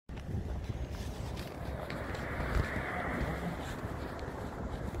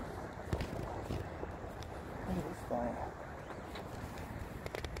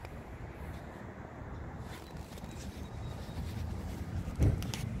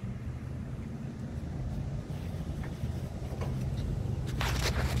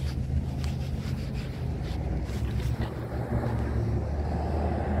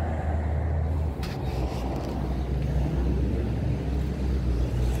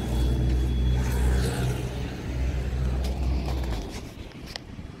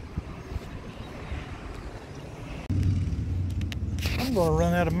I'm gonna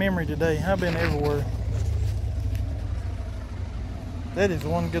run out of memory today. I've been everywhere. That is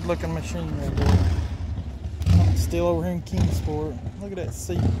one good looking machine right there. I'm still over here in Kingsport. Look at that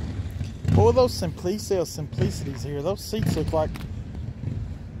seat. Boy, those simplicities here. Those seats look like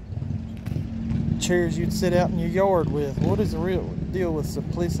chairs you'd sit out in your yard with. What is the real deal with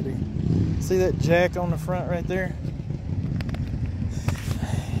simplicity? See that jack on the front right there?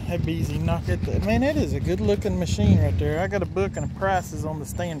 That'd be easy to knock it. Man, that is a good looking machine right there. I got a book and the prices on the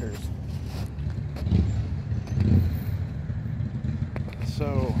standers.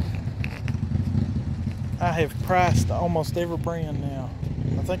 So I have priced almost every brand now.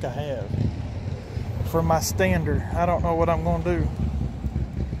 I think I have. For my stander. I don't know what I'm going to do.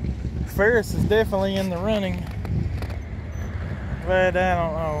 Ferris is definitely in the running. But I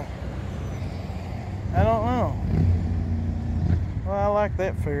don't know. I don't know. Well, I like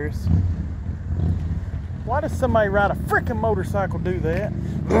that Ferris. Why does somebody ride a freaking motorcycle do that?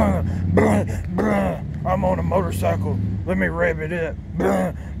 I'm on a motorcycle. Let me rev it up.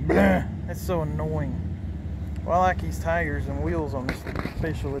 That's so annoying. Well, I like these tires and wheels on this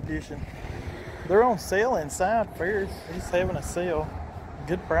special edition. They're on sale inside Ferris. He's having a sale.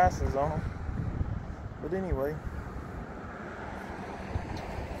 Good prices on them. But anyway.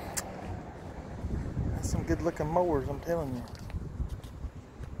 That's some good looking mowers, I'm telling you.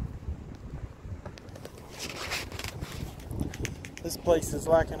 This place is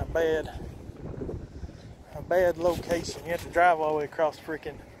like in a bad location. You have to drive all the way across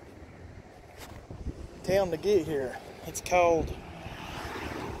freaking town to get here. It's called,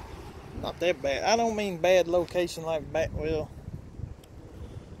 not that bad. I don't mean bad location like well,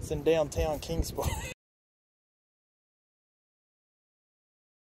 it's in downtown Kingsport.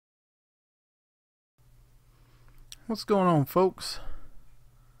 What's going on, folks?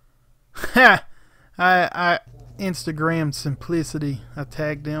 Ha! I Instagrammed Simplicity. I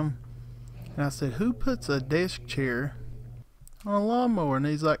tagged them and I said, who puts a desk chair on a lawnmower? And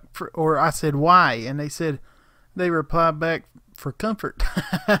he's like, or I said, why? And they replied back, for comfort.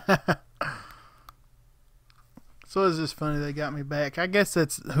 So it's just funny they got me back. I guess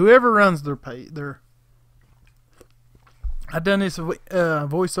that's whoever runs their page. I've done this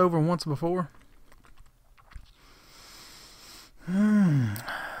voiceover once before.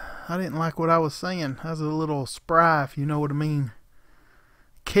 I didn't like what I was saying. I was a little spry, if you know what I mean.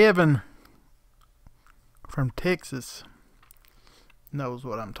 Kevin from Texas knows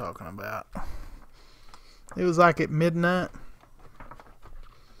what I'm talking about. It was like at midnight,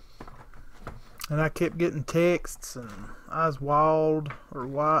 and I kept getting texts, and I was wild or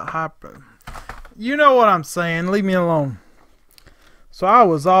hyper. You know what I'm saying. Leave me alone. So I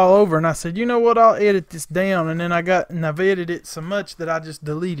was all over, and I said, you know what, I'll edit this down. And then I've edited it so much that I just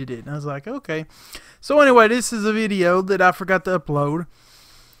deleted it. And I was like, okay. So anyway, this is a video that I forgot to upload.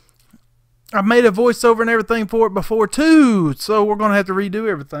 I made a voiceover and everything for it before too. So we're going to have to redo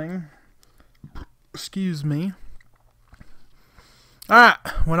everything. Excuse me. Alright,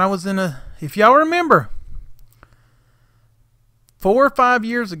 when I was if y'all remember, 4 or 5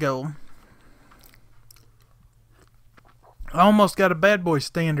 years ago, I almost got a bad boy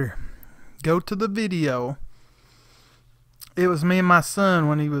stander. Go to the video. It was me and my son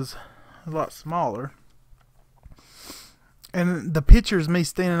when he was a lot smaller. And the picture is me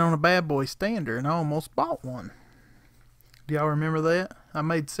standing on a bad boy stander, and I almost bought one. Do y'all remember that? I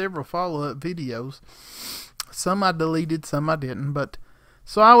made several follow-up videos. Some I deleted, some I didn't. But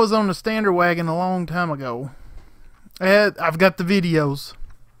so I was on the stander wagon a long time ago. I've got the videos.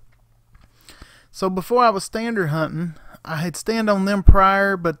 So before I was stander hunting, I had stand on them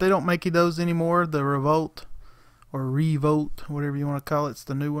prior, but they don't make those anymore. The Revolt or Revolt, whatever you want to call it. It's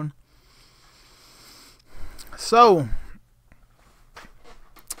the new one. So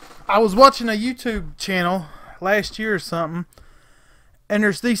I was watching a YouTube channel last year or something, and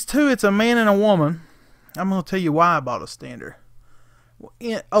there's these two. It's a man and a woman. I'm going to tell you why I bought a stander.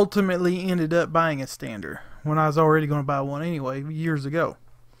 Ultimately ended up buying a stander when I was already going to buy one anyway years ago.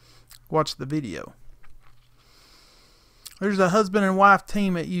 Watch the video. There's a husband and wife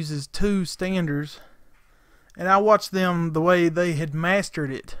team that uses 2 standers, and I watched them the way they had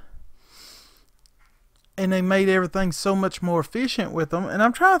mastered it, and they made everything so much more efficient with them. And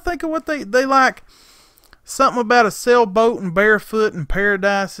I'm trying to think of what they like. Something about a sailboat and barefoot and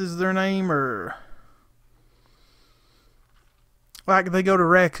paradise is their name, or like they go to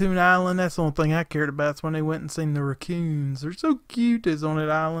Raccoon Island. That's the only thing I cared about. It's when they went and seen the raccoons. They're so cute as on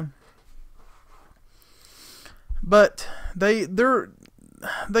that island. But they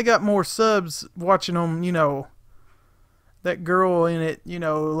got more subs watching them, you know, that girl in it, you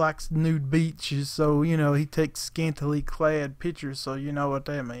know, likes nude beaches, so, you know, he takes scantily clad pictures, so you know what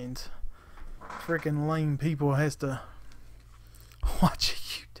that means. Freaking lame people has to watch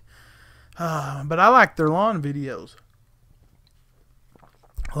it. But I like their lawn videos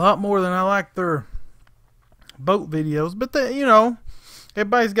a lot more than I like their boat videos. But they, you know,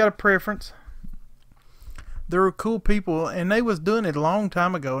 everybody's got a preference. They're cool people, and they was doing it a long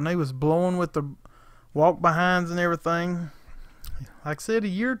time ago, and they was blowing with the walk behinds and everything. Like I said, a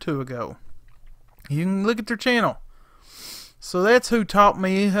year or two ago. You can look at their channel. So that's who taught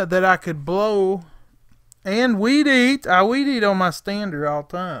me that I could blow and weed eat. I weed eat on my stander all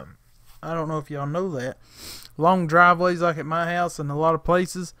the time. I don't know if y'all know that. Long driveways like at my house and a lot of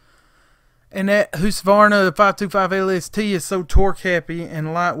places. And that Husqvarna 525 LST is so torque happy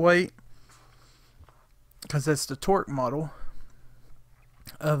and lightweight, because that's the torque model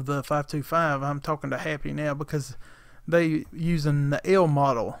of the 525. I'm talking to Happy now because they using the L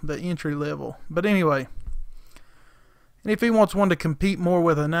model, the entry level. But anyway, and if he wants one to compete more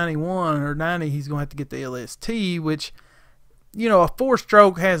with a 91 or 90, he's going to have to get the LST, which, you know, a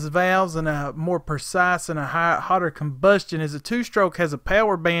 4-stroke has valves and a more precise and a hotter combustion. As a 2-stroke has a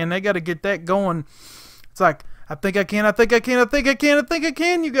power band, they got to get that going. It's like, I think I can, I think I can, I think I can, I think I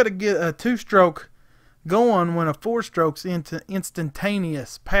can. You got to get a 2-stroke going when a 4-stroke's into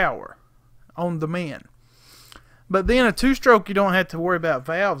instantaneous power on demand. But then a 2-stroke, you don't have to worry about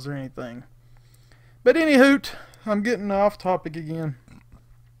valves or anything. But anywho, I'm getting off topic again.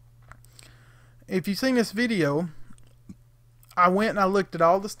 If you've seen this video, I went and I looked at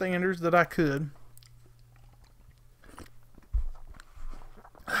all the standards that I could.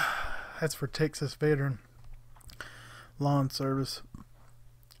 That's for Texas Veteran Lawn Service.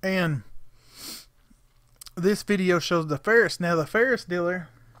 And this video shows the Ferris. Now the Ferris dealer,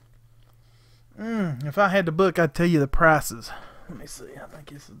 if I had the book, I'd tell you the prices. Let me see. I think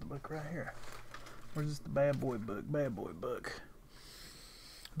this is the book right here. Where's this? The bad boy book? Bad boy book.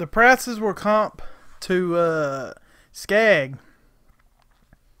 The prices were comp to Skag,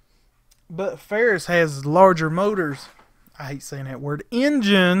 but Ferris has larger motors. I hate saying that word.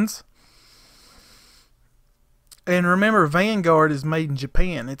 Engines. And remember, Vanguard is made in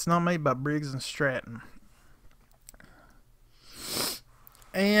Japan. It's not made by Briggs and Stratton.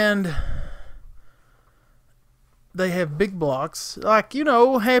 And they have big blocks. Like, you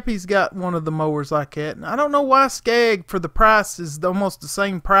know, Happy's got one of the mowers like that. And I don't know why Skag, for the price, is almost the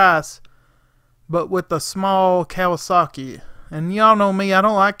same price, but with a small Kawasaki. And y'all know me, I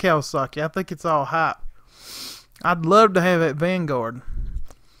don't like Kawasaki. I think it's all hype. I'd love to have that Vanguard.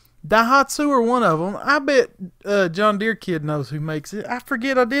 Daihatsu are one of them. I bet John Deere Kid knows who makes it. I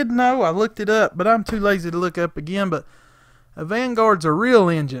forget, I did know. I looked it up, but I'm too lazy to look up again. But a Vanguard's a real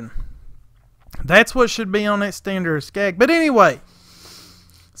engine. That's what should be on that standard of Skag. But anyway,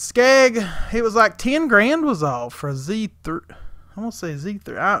 Skag, it was like 10 grand was off for a Z3. I won't say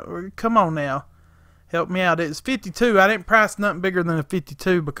Z3. Come on now. Help me out. It was 52. I didn't price nothing bigger than a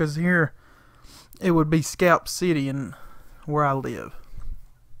 52 because here it would be Scalp City and where I live.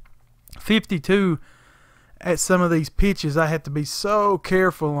 52 at some of these pitches I have to be so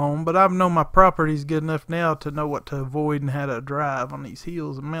careful on, but I've known my properties good enough now to know what to avoid and how to drive on these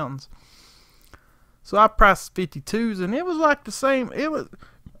hills and mountains. So I priced 52s, and it was like the same. It was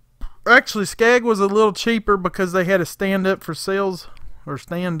actually, Skag was a little cheaper because they had a stand up for sales, or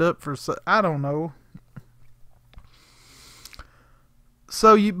stand up for, I don't know.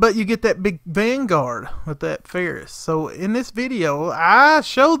 So but you get that big Vanguard with that Ferris. So in this video, I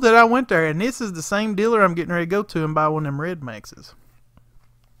showed that I went there, and this is the same dealer I'm getting ready to go to and buy one of them Redmaxes.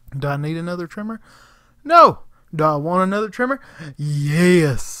 Do I need another trimmer? No. Do I want another trimmer?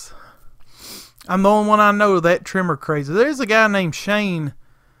 Yes. I'm the only one I know that trimmer crazy. There's a guy named Shane.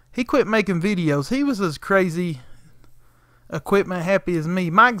 He quit making videos. He was as crazy equipment happy as me.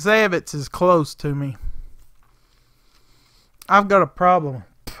 Mike Zavitz is close to me. I've got a problem.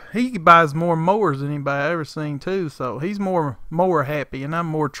 He buys more mowers than anybody I've ever seen too, so he's more mower happy, and I'm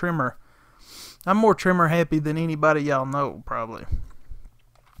more trimmer. I'm more trimmer happy than anybody y'all know, probably,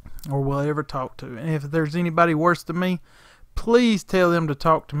 or will ever talk to. And if there's anybody worse than me, please tell them to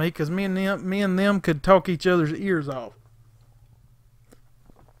talk to me, because me and them could talk each other's ears off.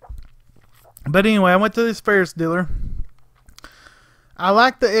 But anyway, I went to this Ferris dealer. I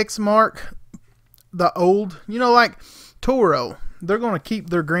like the X Mark, the old, you know, like Toro. They're going to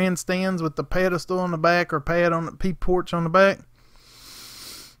keep their grandstands with the pedestal on the back or pad on the peak porch on the back.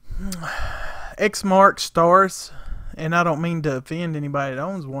 X Mark Stars, and I don't mean to offend anybody that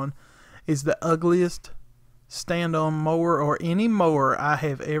owns one, is the ugliest stand-on mower or any mower I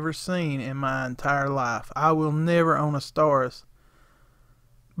have ever seen in my entire life. I will never own a Staris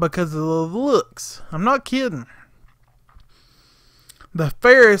because of the looks. I'm not kidding. The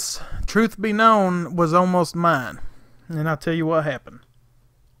Ferris, truth be known, was almost mine. And I'll tell you what happened.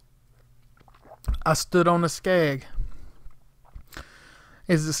 I stood on the Skag.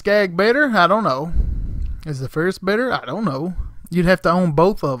 Is the Skag better? I don't know. Is the Ferris better? I don't know. You'd have to own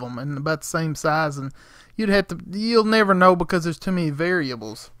both of them and about the same size, and you'll never know because there's too many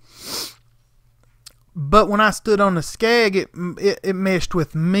variables. But when I stood on the Skag, it meshed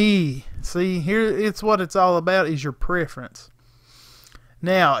with me. See, here it's what it's all about, is your preference.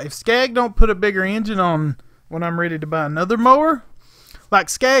 Now, if Skag don't put a bigger engine on when I'm ready to buy another mower, like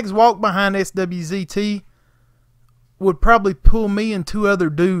Skag's walk behind SWZT would probably pull me and 2 other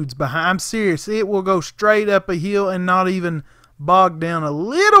dudes behind. I'm serious. It will go straight up a hill and not even bog down a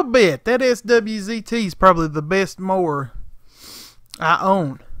little bit. That SWZT is probably the best mower I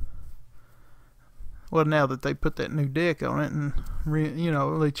own. Well, now that they put that new deck on it and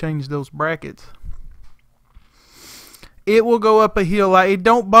they changed those brackets, it will go up a hill like it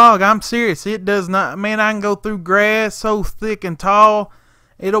don't bog. I'm serious. It does not. Man, I can go through grass so thick and tall.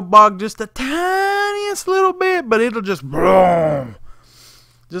 It'll bog just the tiniest little bit, but it'll just boom.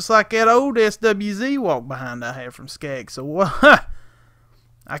 Just like that old SWZ walk behind I had from Skag. So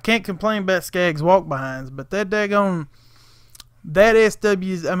I can't complain about Skag's walk behinds, but that daggone,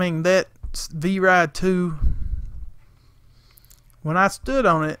 that V-Ride 2, when I stood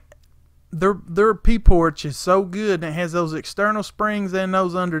on it, their P-porch is so good, and it has those external springs and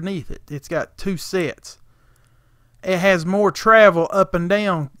those underneath it. It's got 2 sets. It has more travel up and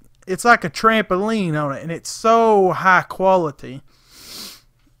down. It's like a trampoline on it, and it's so high quality.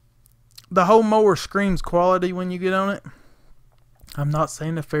 The whole mower screams quality when you get on it. I'm not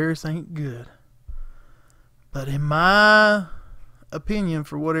saying the Ferris ain't good, but in my opinion,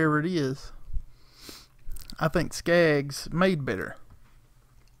 for whatever it is, I think Skag's made better.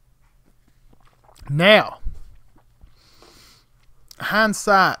 Now,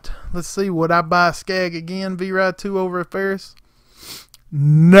 hindsight, let's see, would I buy a Skag again, V-Ride 2 over a Ferris?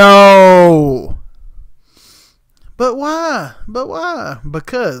 No. But why?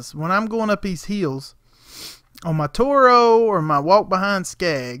 Because when I'm going up these hills on my Toro or my walk behind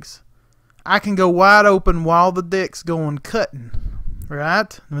Skags, I can go wide open while the deck's going cutting,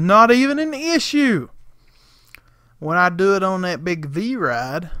 right? Not even an issue. When I do it on that big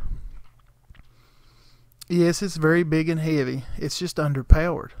V-Ride, yes, it's very big and heavy. It's just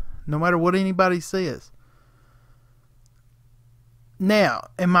underpowered, no matter what anybody says. Now,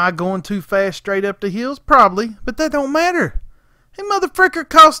 am I going too fast straight up the hills? Probably, but that don't matter. That motherfucker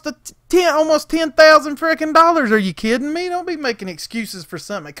cost almost $10,000 freaking dollars. Are you kidding me? Don't be making excuses for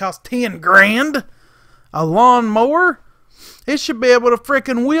something that costs 10 grand. A lawnmower? It should be able to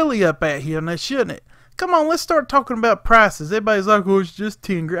freaking wheelie up at here, now shouldn't it? Come on, let's start talking about prices. Everybody's like, oh, it's just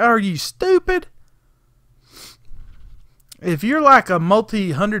 10 grand. Are you stupid? If you're like a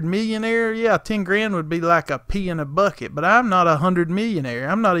multi-hundred millionaire, yeah, 10 grand would be like a pea in a bucket. But I'm not a 100 millionaire.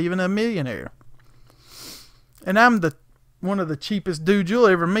 I'm not even a millionaire. And I'm one of the cheapest dudes you'll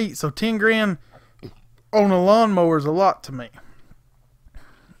ever meet. So 10 grand on a lawnmower is a lot to me.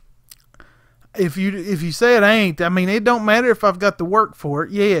 If you say it ain't, I mean, it don't matter if I've got to work for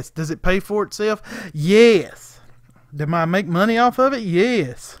it. Yes. Does it pay for itself? Yes. Do I make money off of it?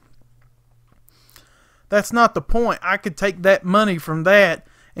 Yes. That's not the point. I could take that money from that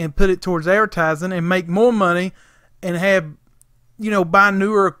and put it towards advertising and make more money and have, buy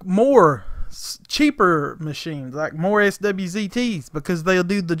newer, more cheaper machines, like more SWZTs, because they'll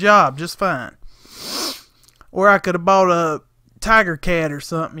do the job just fine. Or I could have bought a Tiger Cat or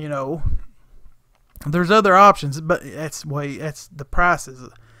something, There's other options, but that's the prices.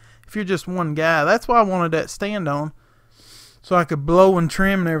 If you're just one guy, that's why I wanted that stand on, so I could blow and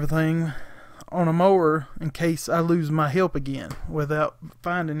trim and everything on a mower in case I lose my help again without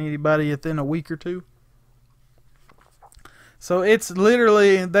finding anybody within a week or 2. So it's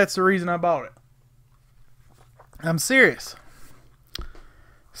literally, that's the reason I bought it. I'm serious.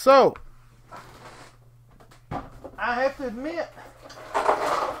 So I have to admit,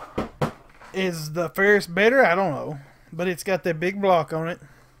 is the Ferris better? I don't know, but it's got that big block on it,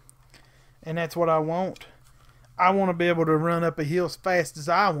 and that's what I want. I want to be able to run up a hill as fast as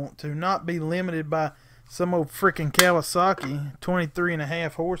I want to, not be limited by some old freaking Kawasaki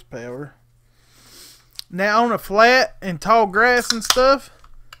 23.5 horsepower. Now on a flat and tall grass and stuff,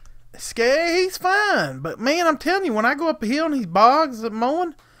 he's fine. But man, I'm telling you, when I go up a hill and these bogs at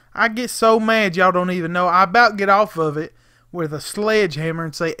mowing, I get so mad y'all don't even know. I about get off of it with a sledgehammer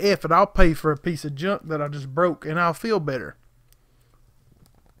and say, F it, I'll pay for a piece of junk that I just broke and I'll feel better.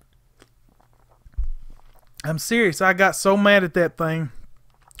 I'm serious. I got so mad at that thing.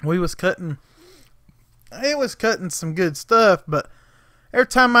 It was cutting some good stuff, but every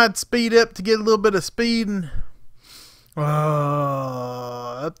time I'd speed up to get a little bit of speed, and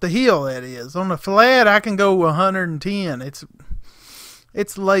up the hill, that is. On the flat, I can go 110.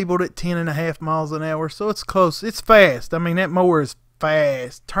 It's labeled at 10.5 miles an hour, so it's close. It's fast. I mean, that mower is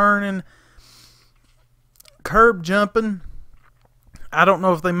fast. Turning, curb jumping. I don't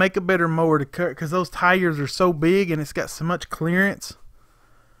know if they make a better mower to cut because those tires are so big and it's got so much clearance.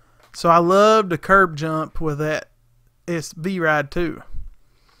 So I love the curb jump with that V-Ride too.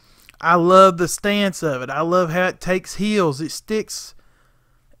 I love the stance of it. I love how it takes hills. It sticks.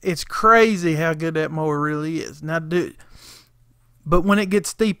 It's crazy how good that mower really is. Now, but when it gets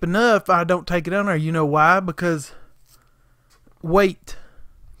steep enough, I don't take it on there. You know why? Because weight.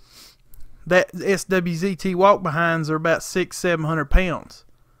 That SWZT walk behinds are about 600-700 pounds.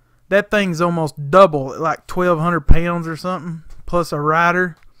 That thing's almost double, like 1,200 pounds or something, plus a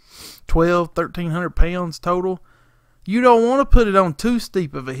rider, 1,300 pounds total. You don't want to put it on too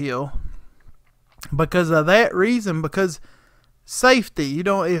steep of a hill because of that reason, because safety. You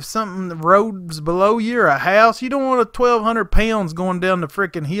don't, if something, the road's below you or a house, you don't want a 1,200 pounds going down the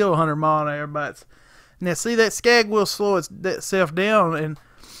freaking hill 100 mile an hour. Now see, that skag will slow itself down,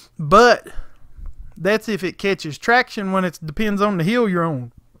 but that's if it catches traction. When it depends on the hill you're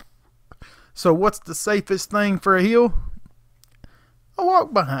on. So what's the safest thing for a hill? A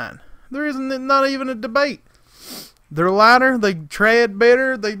walk behind. There isn't, not even a debate. They're lighter, they tread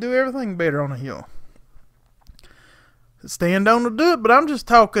better, they do everything better on a hill. Stand on to do it, but I'm just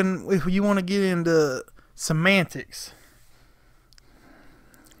talking if you want to get into semantics.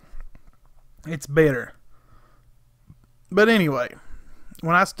 It's better. But anyway,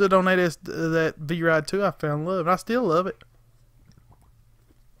 when I stood on that V-Ride 2, I found love. I still love it.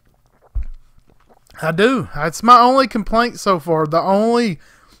 I do. It's my only complaint so far.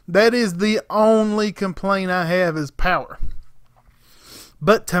 That is the only complaint I have is power.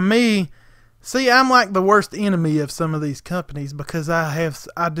 But to me, see, I'm like the worst enemy of some of these companies because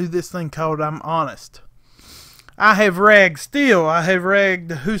I do this thing called I'm honest. I have ragged Steel. I have ragged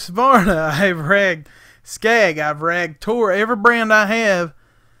Husqvarna. I have ragged Skag. I've ragged Tor. Every brand I have,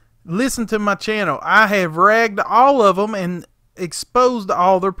 listen to my channel. I have ragged all of them and exposed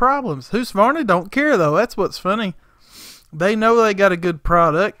all their problems. Husqvarna don't care though. That's what's funny. They know they got a good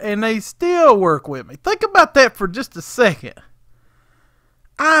product and they still work with me. Think about that for just a second.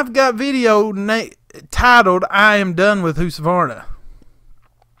 I've got video titled I am done with Husqvarna.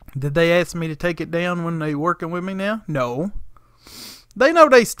 Did they ask me to take it down when they working with me now? No. They know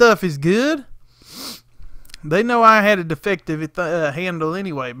their stuff is good. They know I had a defective handle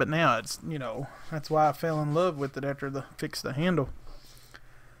anyway, but now it's, you know, that's why I fell in love with it after they fixed the handle.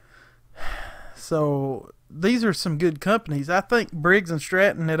 So these are some good companies. I think Briggs &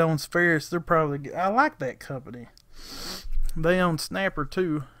 Stratton that owns Ferris, they're probably good. I like that company. They own Snapper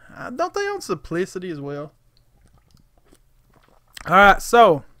too. Don't they own Simplicity as well? Alright,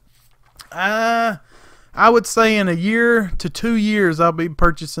 so I would say in a year to 2 years I'll be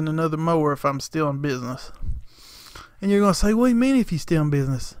purchasing another mower if I'm still in business. And you're going to say, what do you mean if you're still in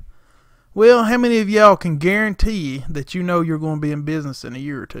business? Well, how many of y'all can guarantee that you know you're going to be in business in a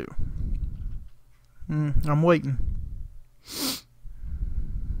year or two? I'm waiting.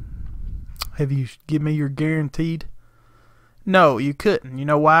 Have you give me your guaranteed? No, you couldn't. You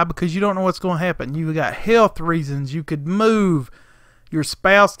know why? Because you don't know what's going to happen. You got health reasons. You could move. Your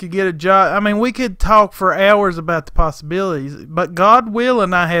spouse could get a job. I mean, we could talk for hours about the possibilities, but God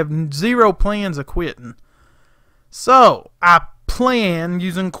willing, I have zero plans of quitting. So, I plan,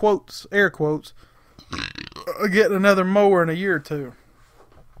 using quotes, air quotes, getting another mower in a year or two.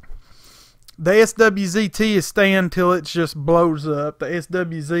 The SWZT is staying till it just blows up. The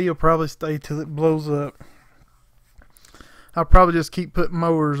SWZ will probably stay till it blows up. I'll probably just keep putting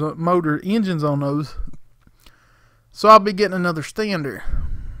motor engines on those. So I'll be getting another stander.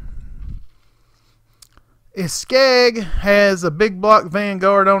 If Skag has a big block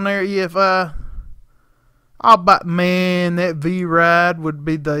Vanguard on there, EFI, I'll buy, man, that V-Ride would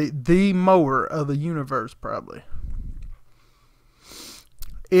be the mower of the universe probably.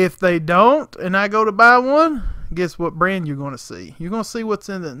 If they don't, and I go to buy one, guess what brand you're going to see? You're going to see what's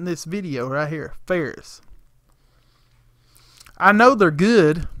in this video right here, Ferris. I know they're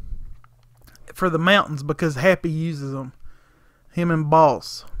good for the mountains because Happy uses them, him and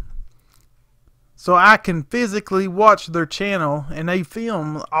Boss. So I can physically watch their channel and they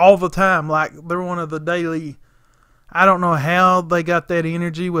film all the time like they're one of the daily. I don't know how they got that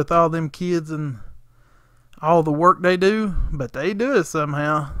energy with all them kids and all the work they do, but they do it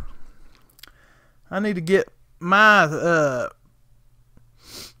somehow. I need to get my,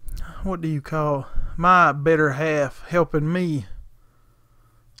 what do you call, my better half helping me.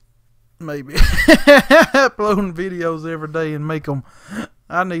 Maybe. Uploading videos every day and make them.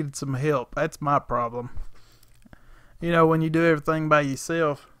 I needed some help. That's my problem. You know, when you do everything by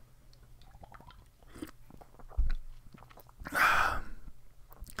yourself.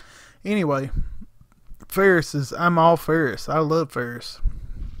 Anyway, Ferris is, I'm all Ferris. I love Ferris.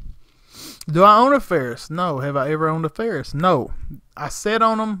 Do I own a Ferris? No. Have I ever owned a Ferris? No. I sat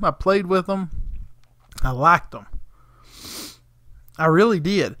on them. I played with them. I liked them. I really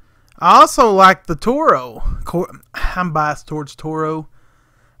did. I also like the Toro. I'm biased towards Toro.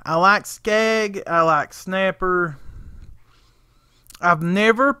 I like Skag. I like Snapper. I've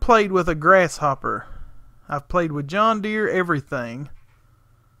never played with a Grasshopper. I've played with John Deere, everything.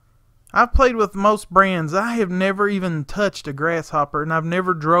 I've played with most brands. I have never even touched a Grasshopper, and I've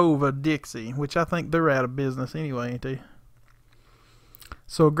never drove a Dixie, which I think they're out of business anyway, ain't they?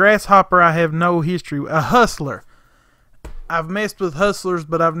 So a Grasshopper, I have no history. A Hustler. I've messed with Hustlers,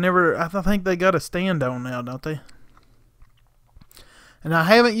 but I've never... I think they got a stand on now, don't they? And I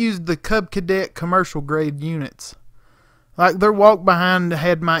haven't used the Cub Cadet commercial grade units. Like their walk behind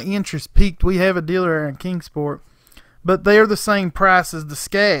had my interest peaked. We have a dealer in Kingsport, but they're the same price as the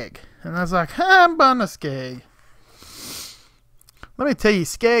Skag. And I was like, I'm buying a Skag. Let me tell you,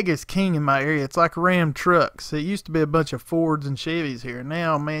 Skag is king in my area. It's like Ram trucks. It used to be a bunch of Fords and Chevys here.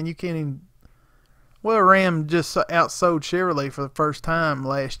 Now, man, you can't even... Well, Ram just outsold Chevrolet for the first time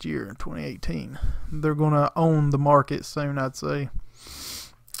last year in 2018. They're going to own the market soon, I'd say.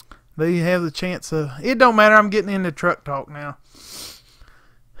 They have the chance of... It don't matter. I'm getting into truck talk now.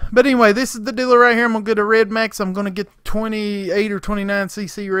 But anyway, this is the dealer right here. I'm going to get a Redmax. I'm going to get 28 or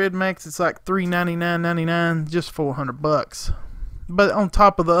 29cc Redmax. It's like $399.99, just $400. But on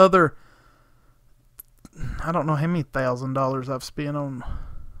top of the other... I don't know how many $1,000 I've spent on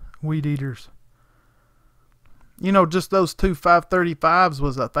weed eaters. You know, just those two 535s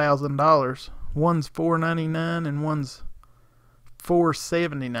was $1,000. One's $499 and one's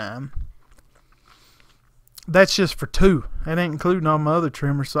 $479. That's just for two. That ain't including all my other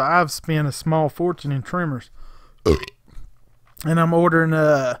trimmers. So I've spent a small fortune in trimmers. And I'm ordering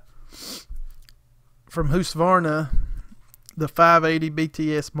from Husqvarna the 580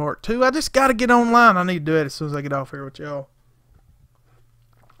 BTS Mark II. I just got to get online. I need to do it as soon as I get off here with y'all.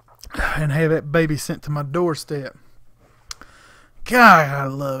 And have that baby sent to my doorstep. God, I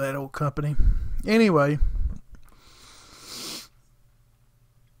love that old company. Anyway,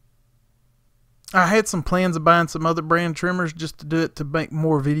 I had some plans of buying some other brand trimmers just to do it to make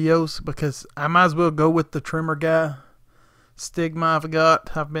more videos, because I might as well go with the trimmer guy stigma I've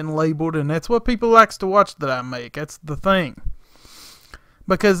got. I've been labeled, and that's what people likes to watch that I make. That's the thing.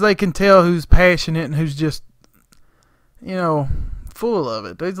 Because they can tell who's passionate and who's just, you know, full of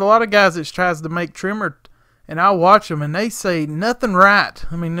it. There's a lot of guys that tries to make trimmer, and I'll watch them and they say nothing right.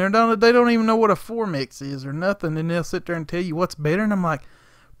 I mean, they don't even know what a 4-mix is or nothing, and they'll sit there and tell you what's better, and I'm like,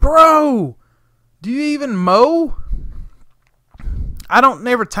 bro, do you even mow? I don't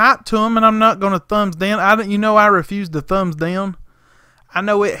never type to them, and I'm not going to thumbs down. I refuse to thumbs down. I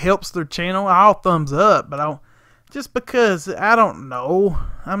know it helps their channel. I'll thumbs up, but just because I don't know.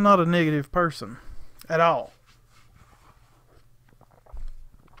 I'm not a negative person at all.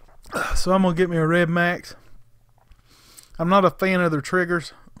 So I'm going to get me a Redmax. I'm not a fan of their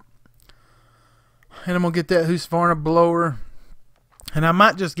triggers. And I'm going to get that Husqvarna blower. And I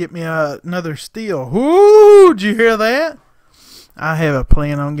might just get me another steel. Ooh, did you hear that? I have a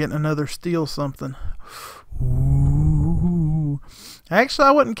plan on getting another steel something. Ooh. Actually,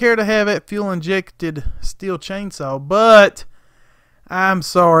 I wouldn't care to have that fuel-injected steel chainsaw. But, I'm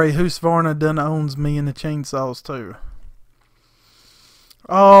sorry, Husqvarna done owns me in the chainsaws too.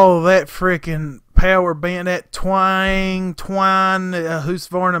 Oh, that freaking power band, that twine that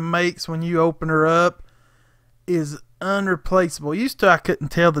Husqvarna makes when you open her up is unreplaceable. Used to, I couldn't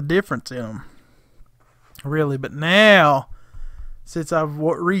tell the difference in them, really, but now, since I've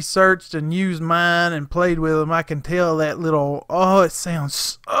researched and used mine and played with them, I can tell that little, oh, it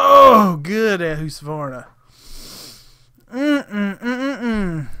sounds so good at Husqvarna.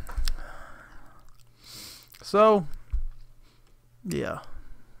 So, yeah.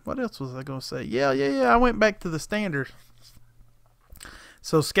 What else was I going to say? Yeah. I went back to the standard.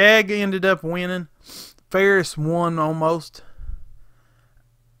 So Skag ended up winning. Ferris won almost.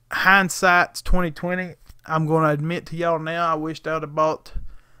 Hindsight's 2020. I'm going to admit to y'all now, I wished I would have bought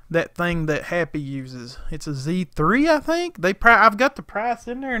that thing that Happy uses. It's a Z3, I think. I've got the price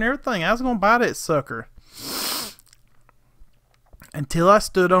in there and everything. I was gonna buy that sucker until I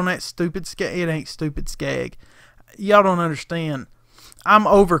stood on that stupid skag. It ain't stupid skag. Y'all don't understand. I'm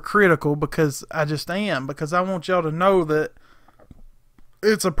overcritical because I just am. Because I want y'all to know that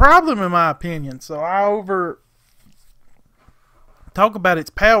it's a problem in my opinion. So I talk about its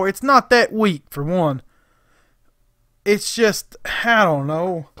power. It's not that weak, for one. It's just, I don't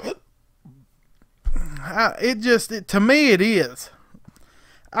know. To me it is.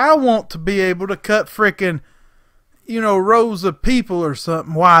 I want to be able to cut frickin', rows of people or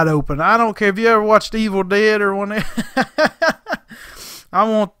something wide open. I don't care if you ever watched Evil Dead or one. I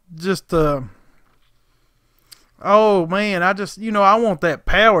want just oh man, I want that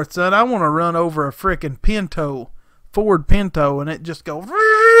power, son. I want to run over a frickin' Pinto, Ford Pinto, and it just go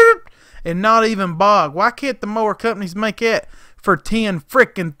and not even bog. Why can't the mower companies make that for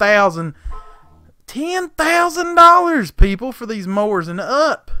 $10,000, people, for these mowers and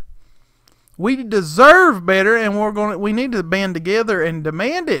up? We deserve better, and we need to band together and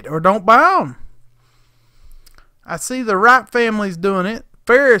demand it, or don't buy them. I see the Wright family's doing it.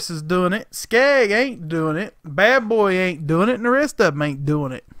 Ferris is doing it. Skag ain't doing it. Bad Boy ain't doing it, and the rest of them ain't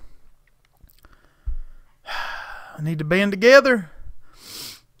doing it. I need to band together.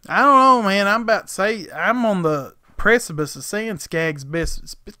 I don't know, man. I'm about to say I'm on the precipice of saying Skag's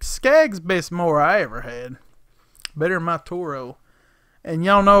best mower I ever had. Better than my Toro. And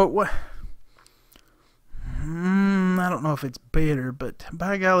y'all know what? I don't know if it's better, but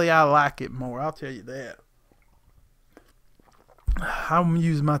by golly, I like it more. I'll tell you that. I'm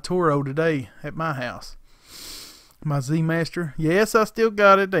using my Toro today at my house. My Z-Master. Yes, I still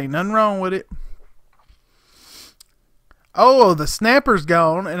got it. Ain't nothing wrong with it. Oh, the snapper's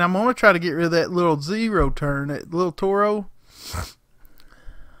gone, and I'm going to try to get rid of that little zero turn, that little Toro.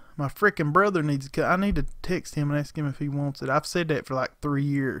 My freaking brother needs to. I need to text him and ask him if he wants it. I've said that for like 3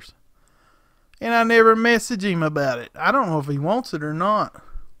 years. And I never message him about it. I don't know if he wants it or not.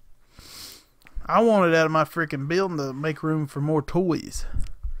 I want it out of my freaking building to make room for more toys.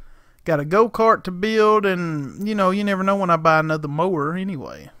 Got a go-kart to build, and, you never know when I buy another mower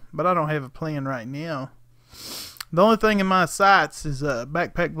anyway. But I don't have a plan right now. The only thing in my sights is a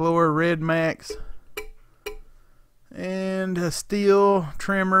backpack blower, Redmax, and a steel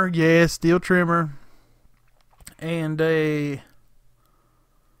trimmer. Yes, steel trimmer. And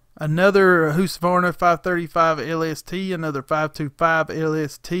another Husqvarna 535 LST, another 525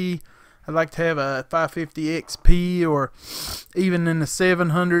 LST. I'd like to have a 550 XP, or even in the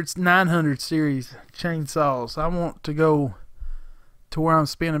 700s, 900 series chainsaws. I want to go to where I'm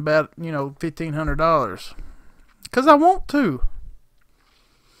spending about, $1,500. Because I want to.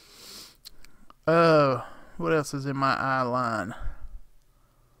 What else is in my eye line?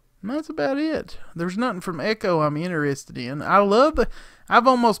 That's about it. There's nothing from Echo I'm interested in. I've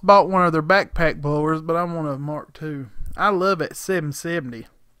almost bought one of their backpack blowers, but I want a Mark II. I love that 770.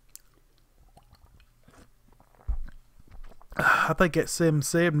 I think that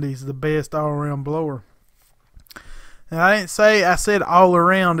 770 is the best all-around blower. And I said all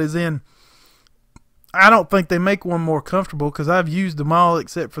around as in, I don't think they make one more comfortable, because I've used them all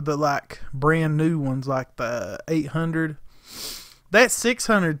except for the brand new ones like the 800. That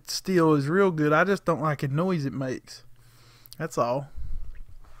 600 steel is real good. I just don't like the noise it makes. That's all.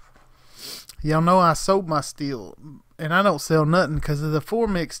 Y'all know I sold my steel, and I don't sell nothing because of the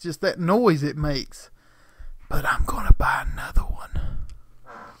 4-mix, just that noise it makes. But I'm going to buy another one.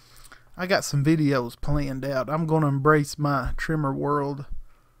 I got some videos planned out. I'm going to embrace my trimmer world.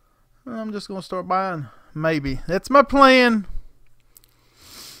 I'm just going to start buying. Maybe. That's my plan.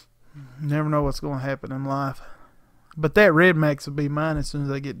 Never know what's going to happen in life. But that Redmax will be mine as soon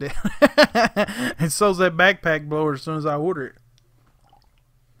as I get down. And so's that backpack blower as soon as I order it.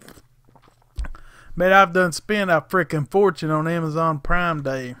 But I've done spent a freaking fortune on Amazon Prime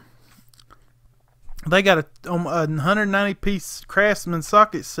Day. They got a 190-piece Craftsman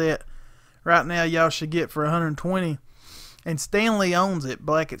socket set right now. Y'all should get for $120. And Stanley owns it.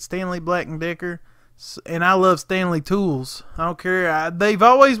 Stanley Black & Decker. And I love Stanley tools. I don't care. They've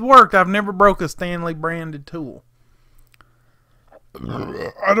always worked. I've never broke a Stanley branded tool.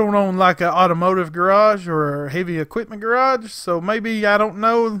 I don't own an automotive garage or a heavy equipment garage. So maybe, I don't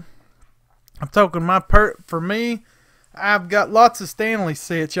know. I'm talking for me, I've got lots of Stanley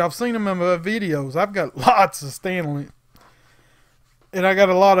sets. Y'all have seen them in my videos. I've got lots of Stanley. And I got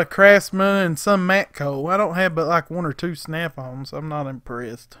a lot of Craftsman and some Matco. I don't have but 1 or 2 Snap-ons. I'm not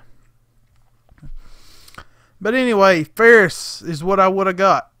impressed. But anyway, Ferris is what I would have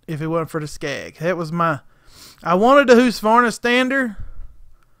got if it wasn't for the Skag. That was I wanted the Husqvarna Standard,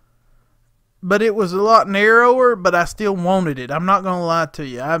 but it was a lot narrower, but I still wanted it. I'm not going to lie to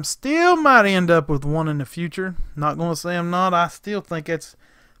you. I still might end up with one in the future. Not going to say I'm not. I still think that's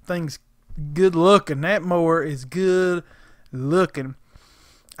thing's good looking. That mower is good looking.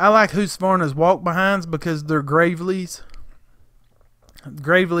 I like Husqvarna's walk behinds because they're Gravely's.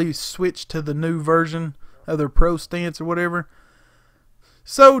 Gravely switched to the new version of their Pro Stance or whatever.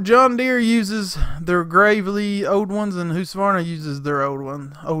 So John Deere uses their Gravely old ones and Husqvarna uses their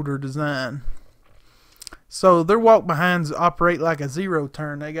older design. So their walk behinds operate like a zero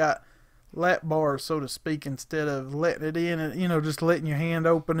turn. They got lap bars, so to speak, instead of letting it in and, you know, just letting your hand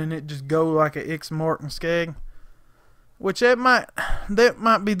open and it just go like a X mark and skag. Which that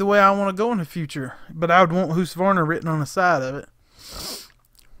might be the way I want to go in the future. But I would want Husqvarna written on the side of it.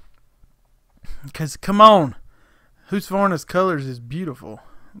 Because, come on, Husqvarna's colors is beautiful.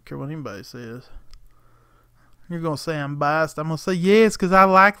 I don't care what anybody says. You're going to say I'm biased. I'm going to say yes because I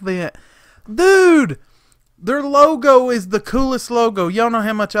like that. Dude, their logo is the coolest logo. Y'all know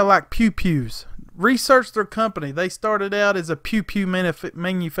how much I like Pew Pews. Research their company. They started out as a Pew Pew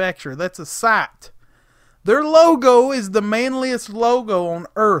manufacturer. That's a site. Their logo is the manliest logo on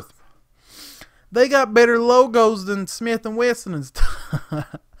earth. They got better logos than Smith & Wesson and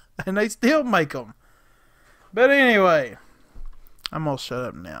stuff. And they still make them. But anyway, I'm going to shut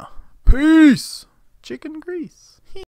up now. Peace. Chicken grease.